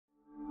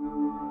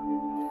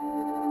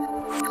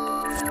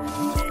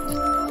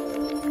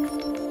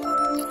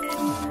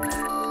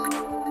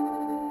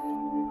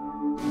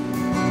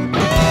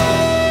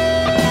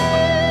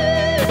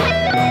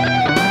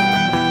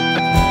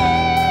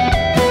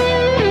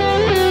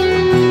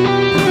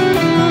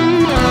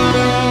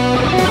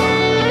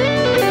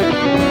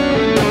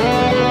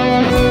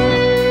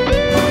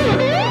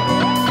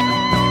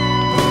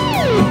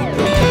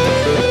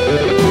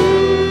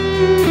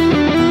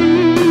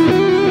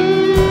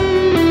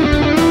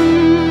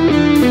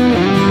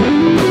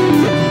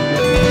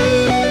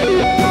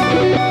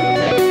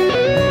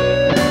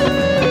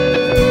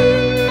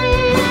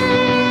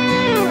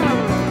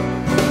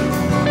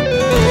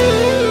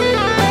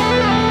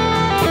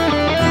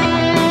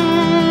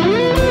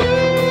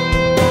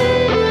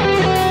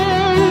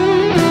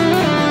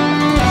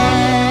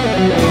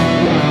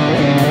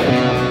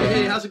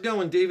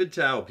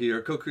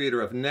Here,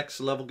 co-creator of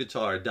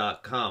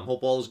NextLevelGuitar.com.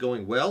 Hope all is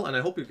going well, and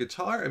I hope your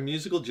guitar and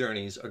musical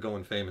journeys are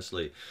going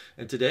famously.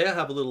 And today I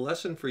have a little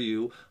lesson for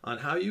you on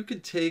how you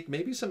could take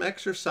maybe some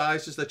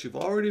exercises that you've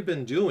already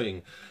been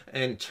doing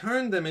and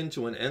turn them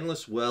into an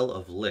endless well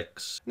of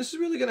licks. This is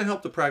really going to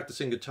help the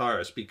practicing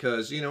guitarist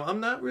because, you know, I'm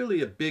not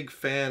really a big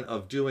fan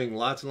of doing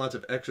lots and lots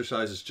of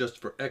exercises just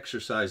for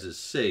exercise's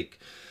sake.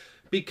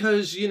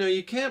 Because, you know,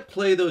 you can't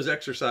play those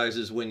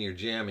exercises when you're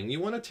jamming. You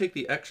want to take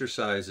the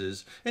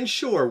exercises and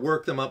sure,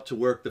 work them up to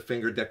work the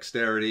finger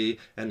dexterity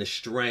and the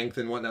strength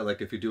and whatnot.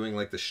 Like if you're doing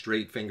like the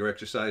straight finger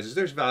exercises,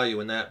 there's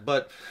value in that.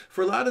 But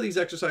for a lot of these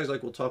exercises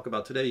like we'll talk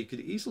about today, you could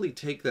easily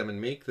take them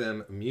and make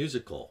them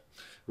musical,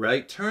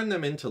 right? Turn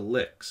them into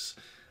licks.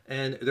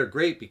 And they're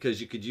great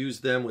because you could use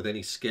them with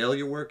any scale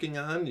you're working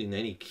on, in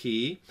any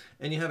key,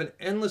 and you have an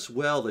endless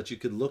well that you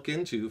could look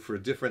into for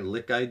different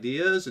lick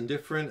ideas and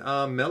different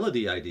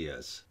melody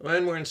ideas.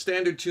 And we're in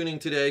standard tuning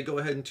today. Go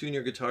ahead and tune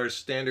your guitar's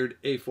standard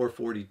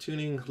A440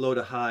 tuning, low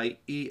to high,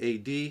 E, A,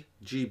 D,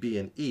 G, B,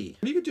 and E.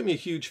 You could do me a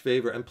huge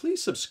favor and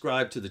please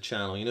subscribe to the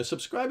channel. You know,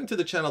 subscribing to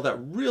the channel, that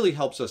really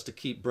helps us to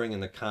keep bringing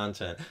the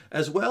content,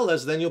 as well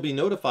as then you'll be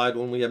notified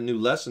when we have new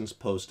lessons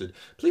posted.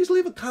 Please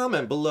leave a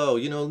comment below.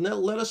 You know,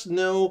 let us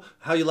know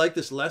how you like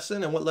this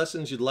lesson and what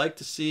lessons you'd like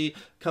to see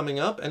coming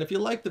up. And if you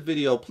like the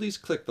video, please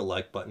click the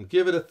like button,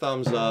 give it a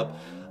thumbs up,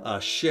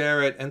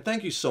 share it, and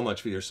thank you so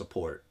much for your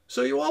support.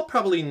 So you all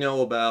probably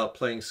know about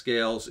playing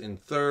scales in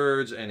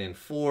thirds and in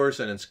fourths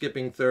and in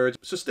skipping thirds.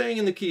 So staying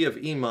in the key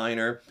of E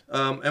minor,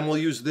 and we'll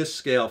use this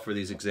scale for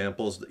these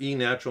examples, the E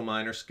natural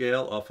minor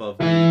scale off of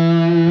the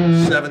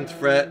 7th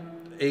fret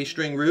A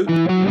string root.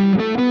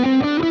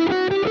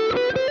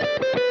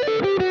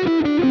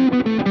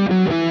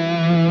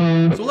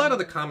 So a lot of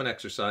the common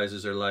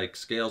exercises are like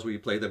scales where you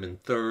play them in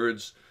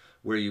thirds,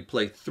 where you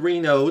play 3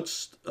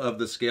 notes of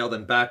the scale,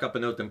 then back up a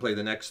note, then play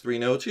the next 3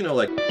 notes, you know,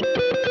 like...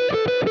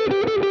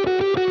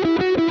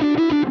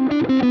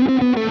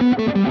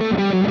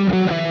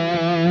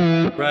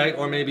 Right?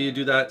 Or maybe you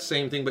do that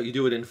same thing, but you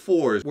do it in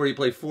fours, where you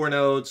play 4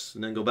 notes,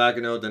 and then go back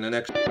a note, then the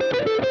next...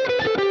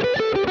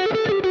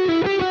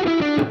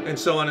 and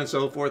so on and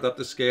so forth up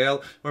the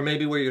scale. Or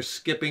maybe where you're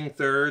skipping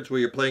thirds, where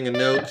you're playing a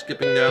note,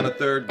 skipping down a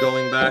third,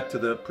 going back to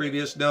the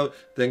previous note,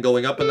 then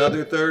going up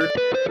another third.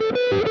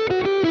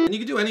 And you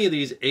can do any of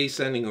these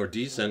ascending or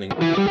descending.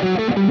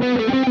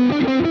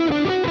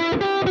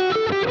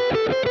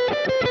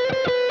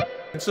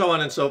 And so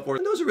on and so forth.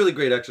 And those are really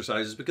great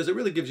exercises because it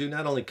really gives you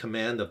not only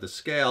command of the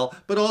scale,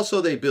 but also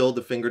they build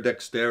the finger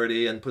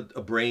dexterity and put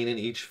a brain in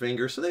each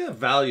finger. So they have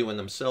value in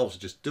themselves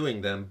just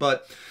doing them.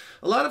 But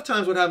a lot of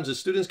times what happens is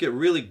students get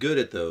really good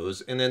at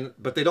those,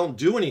 but they don't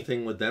do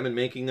anything with them and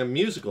making them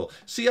musical.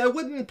 See, I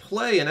wouldn't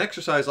play an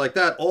exercise like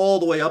that all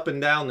the way up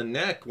and down the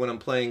neck when I'm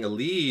playing a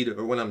lead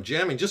or when I'm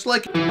jamming, just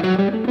like, you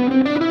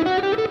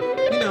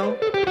know,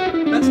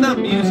 that's not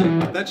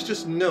music. That's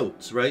just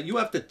notes, right? You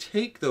have to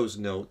take those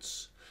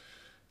notes,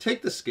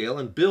 take the scale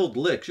and build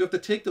licks. You have to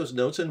take those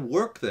notes and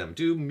work them.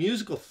 Do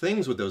musical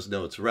things with those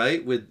notes,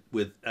 right?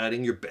 With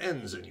adding your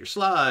bends and your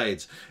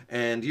slides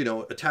and, you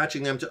know,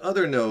 attaching them to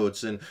other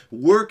notes and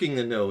working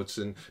the notes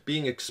and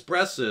being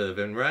expressive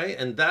and right?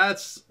 And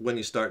that's when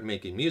you start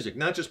making music,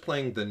 not just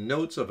playing the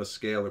notes of a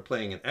scale or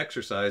playing an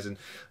exercise. And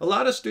a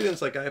lot of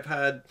students, like I've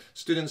had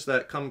students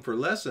that come for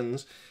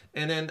lessons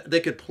and then they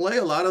could play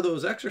a lot of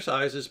those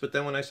exercises, but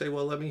then when I say,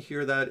 well, let me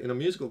hear that in a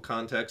musical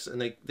context,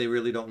 and they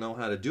really don't know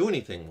how to do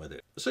anything with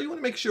it. So you want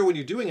to make sure when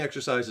you're doing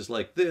exercises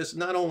like this,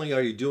 not only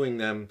are you doing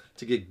them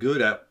to get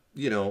good at,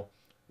 you know,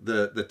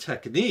 the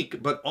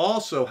technique, but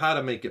also how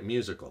to make it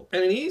musical.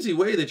 And an easy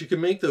way that you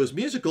can make those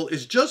musical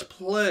is just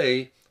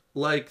play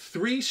like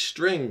 3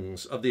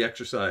 strings of the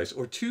exercise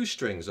or 2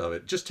 strings of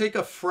it. Just take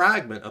a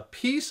fragment, a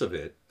piece of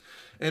it,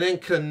 and then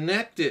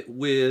connect it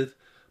with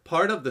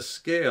part of the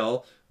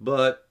scale,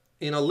 but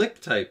in a lick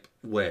type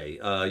way,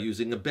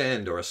 using a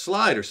bend or a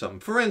slide or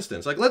something. For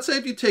instance, like let's say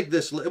if you take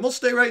this, and we'll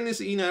stay right in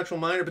this E natural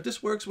minor, but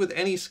this works with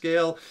any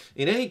scale,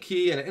 in any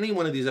key, and any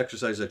one of these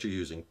exercises that you're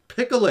using.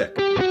 Pick a lick.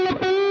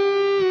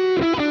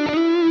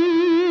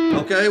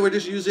 Okay, we're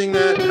just using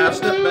that half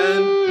step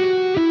bend.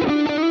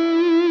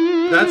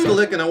 That's the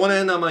lick, and I want to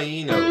end on my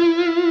E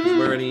note. because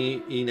we're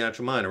in E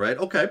natural minor, right?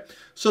 Okay,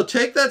 so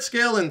take that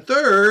scale in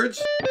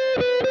thirds.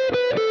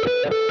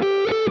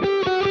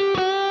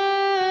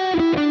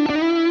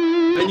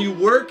 And you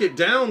work it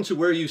down to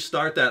where you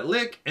start that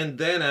lick and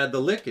then add the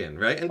lick in,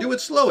 right? And do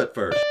it slow at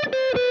first.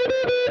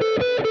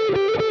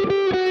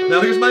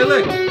 Now here's my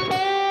lick.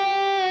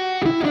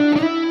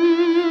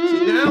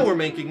 See, now we're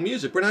making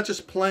music. We're not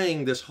just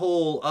playing this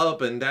whole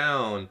up and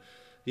down,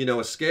 you know,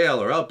 a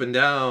scale, or up and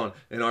down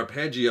an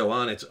arpeggio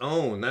on its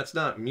own. That's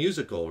not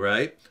musical,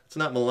 right? It's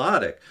not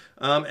melodic.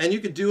 And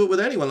you could do it with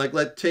anyone.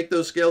 Like take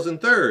those scales in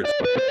thirds.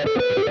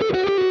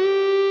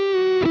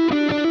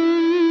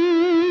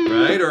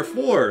 Right? Or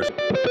fours.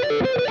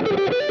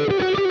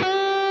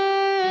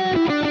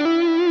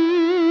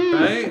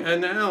 Right?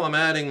 And now I'm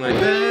adding my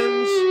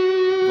bends,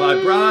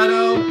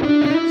 vibrato,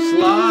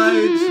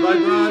 slides,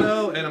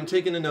 vibrato, and I'm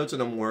taking the notes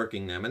and I'm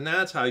working them. And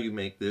that's how you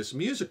make this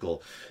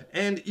musical.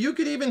 And you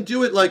could even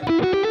do it like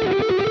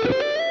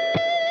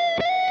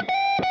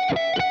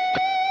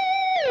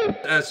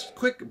as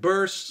quick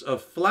bursts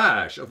of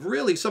flash, of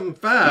really something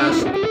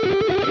fast.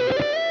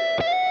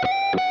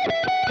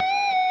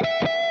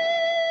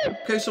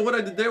 Okay, so what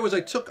I did there was I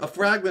took a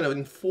fragment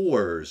in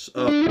fours.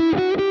 When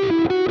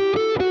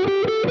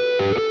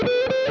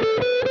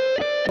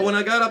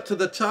I got up to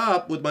the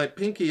top with my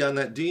pinky on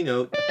that D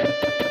note,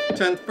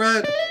 10th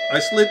fret, I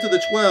slid to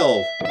the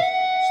 12,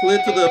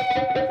 slid to the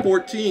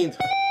 14th,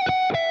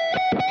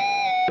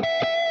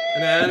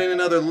 and added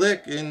another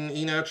lick in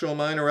E natural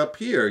minor up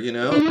here, you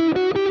know?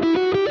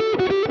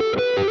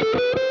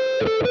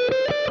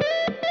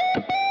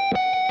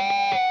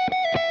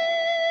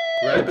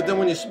 Right, but then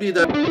when you speed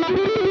that,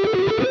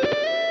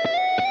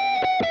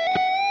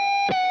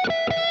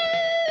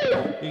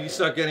 you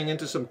start getting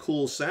into some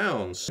cool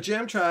sounds.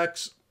 Jam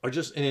tracks are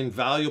just an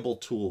invaluable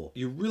tool.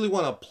 You really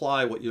want to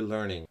apply what you're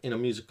learning in a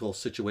musical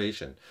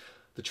situation.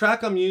 The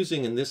track I'm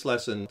using in this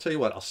lesson, I'll tell you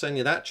what, I'll send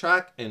you that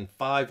track and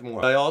 5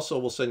 more. I also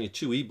will send you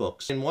 2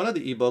 ebooks. In one of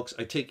the ebooks,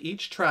 I take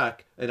each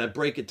track and I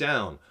break it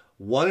down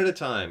one at a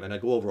time, and I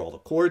go over all the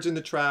chords in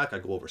the track. I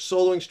go over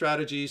soloing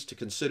strategies to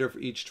consider for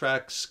each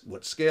track,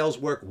 what scales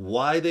work,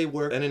 why they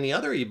work. And in the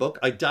other ebook,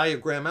 I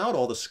diagram out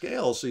all the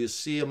scales so you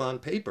see them on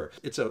paper.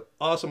 It's an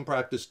awesome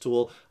practice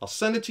tool. I'll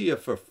send it to you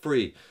for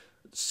free.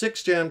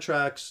 6 jam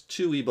tracks,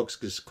 2 ebooks,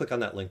 just click on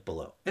that link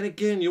below. And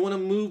again, you want to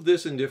move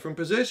this in different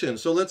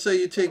positions. So let's say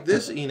you take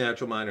this E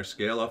natural minor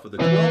scale off of the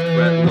 12th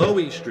fret, low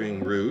E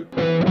string root.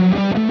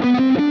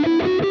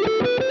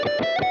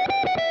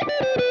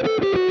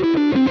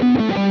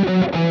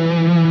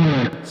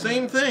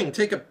 Same thing,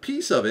 take a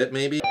piece of it,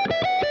 maybe.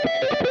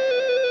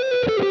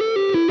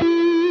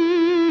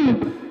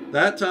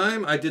 That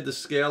time I did the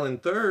scale in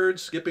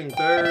thirds, skipping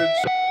thirds.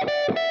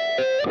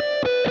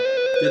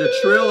 Did a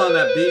trill on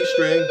that B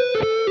string.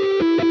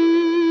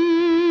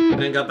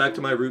 And then got back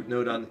to my root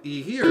note on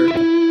E here,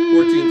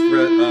 14th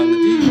fret on the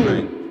D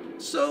string.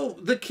 So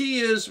the key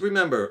is,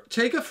 remember,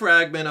 take a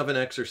fragment of an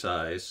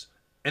exercise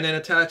and then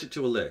attach it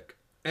to a lick.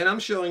 And I'm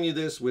showing you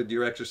this with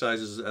your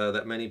exercises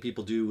that many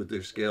people do with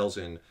their scales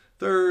in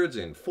thirds,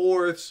 in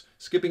fourths,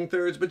 skipping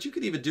thirds, but you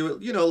could even do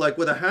it, you know, like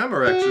with a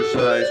hammer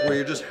exercise where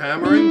you're just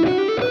hammering.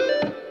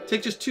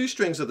 Take just 2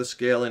 strings of the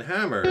scale in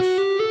hammers.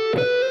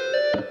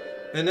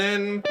 And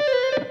then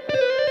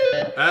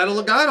add a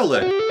legato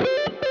lick.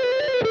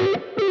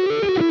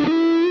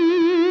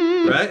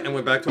 Right? And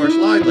we're back to our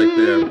slide lick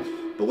there.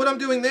 But what I'm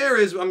doing there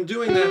is I'm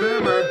doing the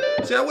hammer.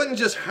 See, I wouldn't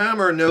just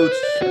hammer notes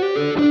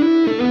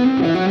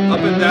up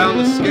and down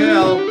the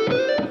scale.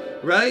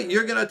 Right?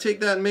 You're going to take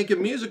that and make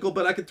it musical,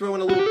 but I could throw in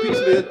a little piece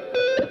of it,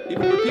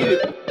 even repeat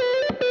it.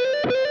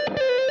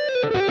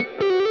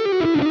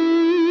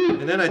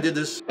 And then I did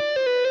this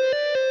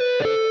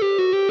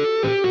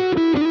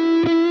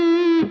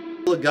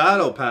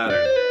legato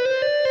pattern,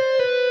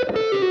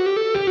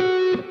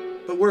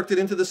 but worked it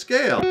into the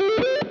scale.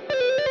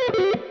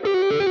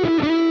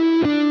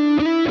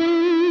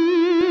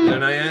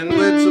 And I end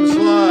with some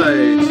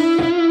slides,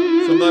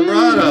 some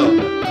vibrato.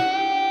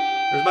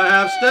 There's my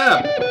half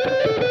step.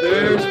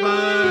 There's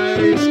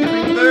my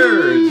skipping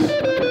thirds.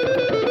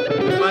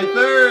 There's my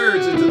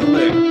thirds into the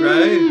lick,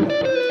 right?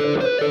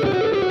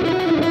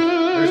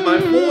 There's my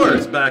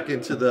fourths back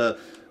into the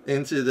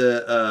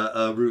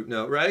root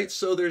note, right?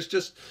 So there's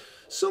just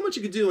so much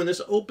you can do, and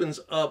this opens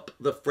up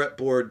the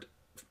fretboard,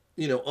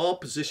 you know, all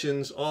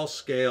positions, all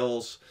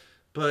scales,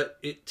 but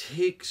it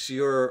takes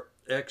your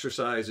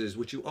exercises,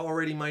 which you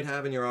already might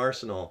have in your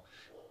arsenal,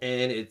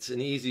 and it's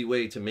an easy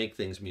way to make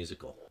things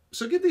musical.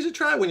 So give these a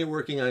try when you're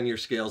working on your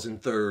scales in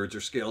thirds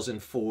or scales in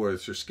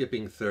fourths or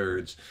skipping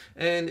thirds,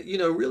 and, you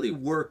know, really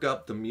work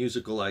up the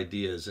musical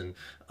ideas, and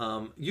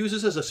use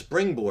this as a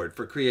springboard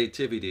for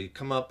creativity.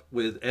 Come up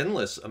with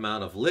endless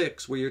amount of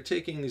licks where you're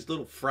taking these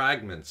little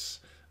fragments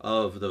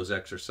of those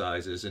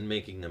exercises and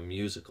making them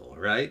musical,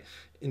 right?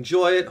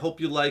 Enjoy it. Hope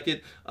you like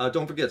it.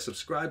 Don't forget,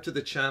 subscribe to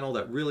the channel.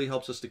 That really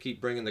helps us to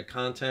keep bringing the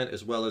content,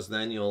 as well as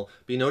then you'll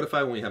be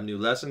notified when we have new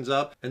lessons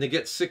up. And to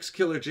get 6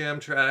 killer jam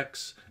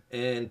tracks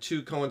and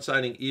 2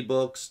 coinciding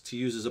ebooks to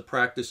use as a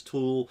practice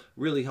tool,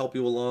 really help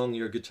you along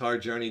your guitar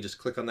journey. Just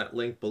click on that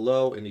link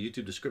below in the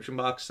YouTube description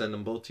box. Send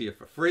them both to you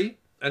for free.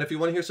 And if you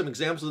want to hear some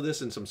examples of this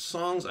and some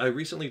songs, I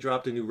recently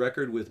dropped a new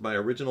record with my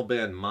original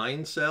band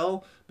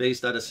Mindcell,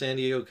 based out of San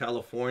Diego,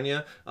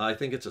 California. I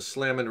think it's a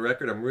slamming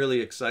record. I'm really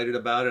excited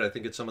about it. I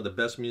think it's some of the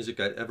best music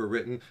I've ever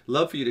written.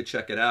 Love for you to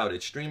check it out.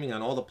 It's streaming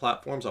on all the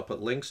platforms. I'll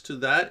put links to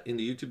that in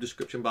the YouTube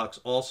description box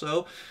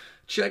also.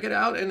 Check it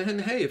out,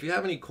 and hey, if you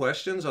have any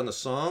questions on the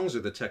songs or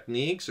the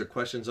techniques or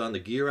questions on the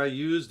gear I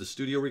use, the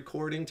studio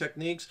recording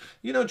techniques,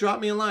 drop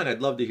me a line.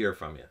 I'd love to hear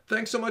from you.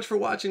 Thanks so much for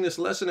watching this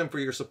lesson and for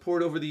your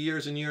support over the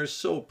years and years.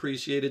 So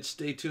appreciated.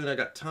 Stay tuned. I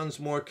got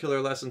tons more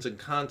killer lessons and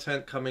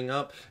content coming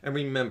up. And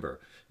remember,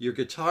 your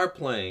guitar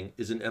playing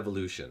is an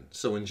evolution.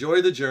 So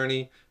enjoy the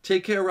journey.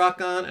 Take care,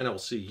 rock on, and I will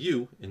see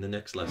you in the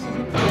next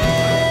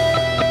lesson.